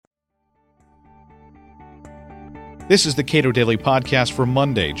This is the Cato Daily Podcast for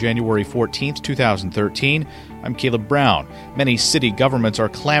Monday, January 14th, 2013. I'm Caleb Brown. Many city governments are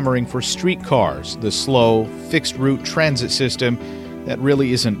clamoring for streetcars, the slow, fixed-route transit system that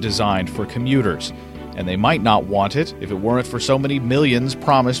really isn't designed for commuters. And they might not want it if it weren't for so many millions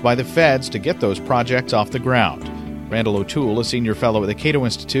promised by the feds to get those projects off the ground. Randall O'Toole, a senior fellow at the Cato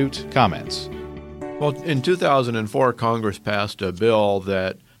Institute, comments. Well, in 2004, Congress passed a bill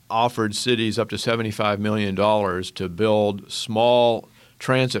that offered cities up to $75 million to build small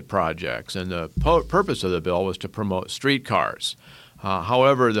transit projects, and the purpose of the bill was to promote streetcars.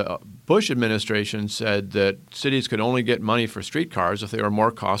 However, the Bush administration said that cities could only get money for streetcars if they were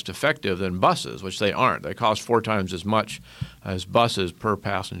more cost-effective than buses, which they aren't. They cost 4 times as much as buses per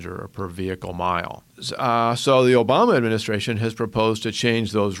passenger or per vehicle mile. So the Obama administration has proposed to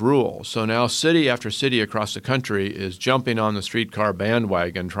change those rules. So now city after city across the country is jumping on the streetcar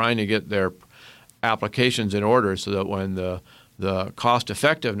bandwagon, trying to get their applications in order so that when the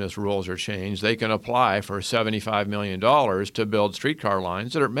cost-effectiveness rules are changed, they can apply for $75 million to build streetcar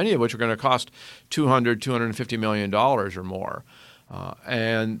lines, many of which are going to cost $250 million or more.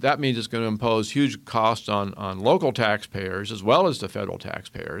 And that means it's going to impose huge costs on local taxpayers as well as the federal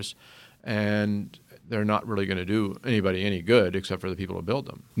taxpayers. And they're not really going to do anybody any good except for the people who build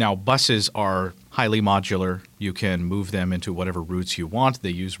them. Now, buses are highly modular. You can move them into whatever routes you want. They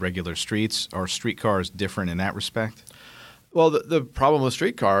use regular streets. Are streetcars different in that respect? Well, the problem with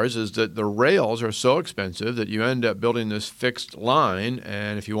streetcars is that the rails are so expensive that you end up building this fixed line,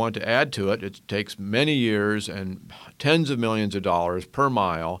 and if you want to add to it, it takes many years and tens of millions of dollars per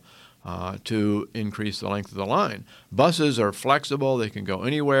mile to increase the length of the line. Buses are flexible, they can go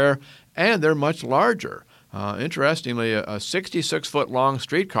anywhere, and they're much larger. Interestingly, a 66-foot-long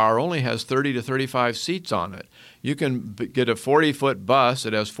streetcar only has 30 to 35 seats on it. You can get a 40-foot bus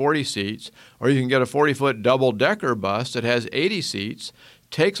that has 40 seats, or you can get a 40-foot double-decker bus that has 80 seats,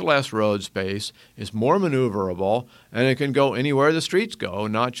 takes less road space, is more maneuverable, and it can go anywhere the streets go,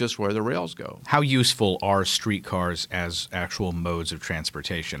 not just where the rails go. How useful are streetcars as actual modes of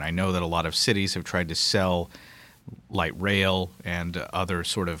transportation? I know that a lot of cities have tried to sell light rail and other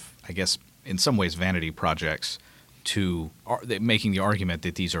sort of, I guess, in some ways, vanity projects to making the argument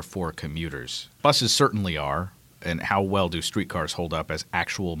that these are for commuters. Buses certainly are. And how well do streetcars hold up as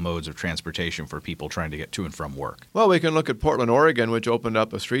actual modes of transportation for people trying to get to and from work? Well, we can look at Portland, Oregon, which opened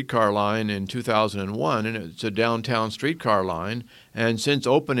up a streetcar line in 2001, and it's a downtown streetcar line. And since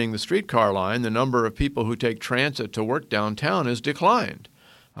opening the streetcar line, the number of people who take transit to work downtown has declined.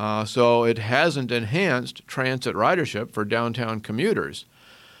 So it hasn't enhanced transit ridership for downtown commuters.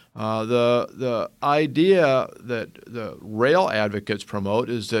 The idea that the rail advocates promote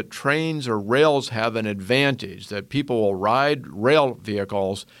is that trains or rails have an advantage, that people will ride rail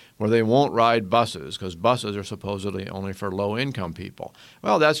vehicles where they won't ride buses because buses are supposedly only for low-income people.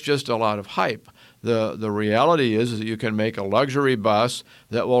 Well, that's just a lot of hype. The reality is that you can make a luxury bus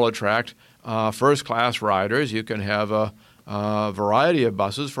that will attract first-class riders. You can have a variety of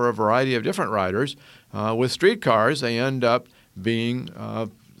buses for a variety of different riders. With streetcars, they end up being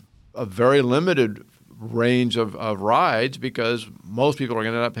a very limited range of rides because most people are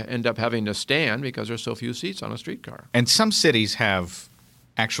going to end up having to stand because there's so few seats on a streetcar. And some cities have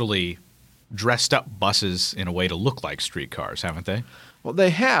actually dressed up buses in a way to look like streetcars, haven't they? Well, they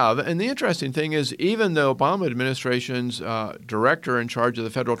have. And the interesting thing is even the Obama administration's director in charge of the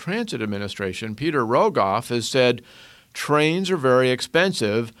Federal Transit Administration, Peter Rogoff, has said trains are very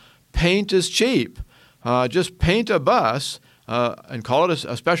expensive. Paint is cheap. Just paint a bus and call it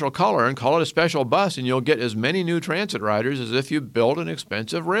a special color and call it a special bus, and you'll get as many new transit riders as if you built an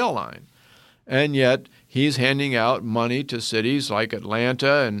expensive rail line. And yet he's handing out money to cities like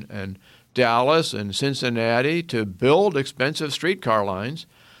Atlanta and Dallas and Cincinnati to build expensive streetcar lines.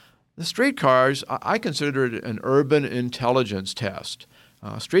 The streetcars, I consider it an urban intelligence test.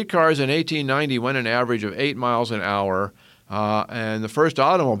 Streetcars in 1890 went an average of 8 miles an hour. And the first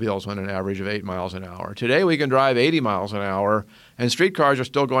automobiles went an average of 8 miles an hour. Today we can drive 80 miles an hour, and streetcars are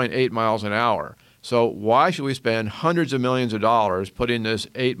still going 8 miles an hour. So why should we spend hundreds of millions of dollars putting this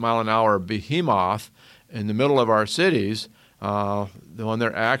 8-mile-an-hour behemoth in the middle of our cities when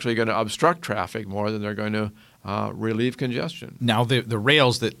they're actually going to obstruct traffic more than they're going to relieve congestion? Now, the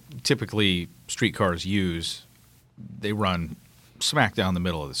rails that typically streetcars use, they run smack down the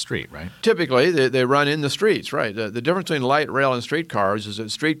middle of the street, right? Typically, they run in the streets, right. The difference between light rail and streetcars is that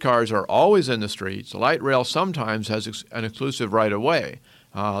streetcars are always in the streets. Light rail sometimes has an exclusive right-of-way.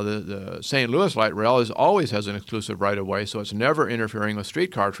 The St. Louis light rail always has an exclusive right-of-way, so it's never interfering with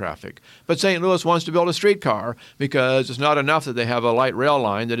streetcar traffic. But St. Louis wants to build a streetcar because it's not enough that they have a light rail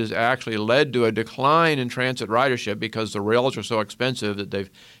line that has actually led to a decline in transit ridership because the rails are so expensive that they've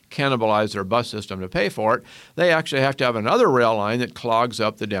cannibalized their bus system to pay for it. They actually have to have another rail line that clogs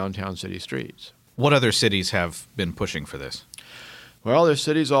up the downtown city streets. What other cities have been pushing for this? Well, there's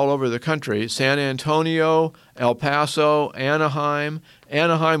cities all over the country. San Antonio, El Paso, Anaheim.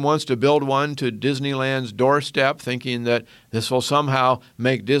 Anaheim wants to build one to Disneyland's doorstep, thinking that this will somehow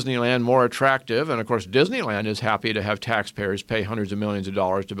make Disneyland more attractive. And, of course, Disneyland is happy to have taxpayers pay hundreds of millions of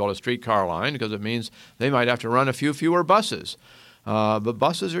dollars to build a streetcar line because it means they might have to run a few fewer buses. But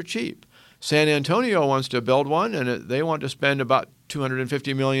buses are cheap. San Antonio wants to build one, and they want to spend about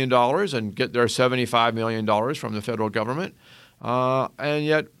 $250 million and get their $75 million from the federal government. And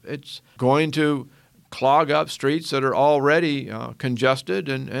yet it's going to clog up streets that are already congested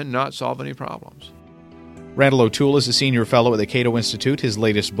and not solve any problems. Randall O'Toole is a senior fellow at the Cato Institute. His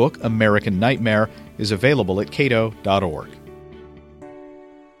latest book, American Nightmare, is available at cato.org.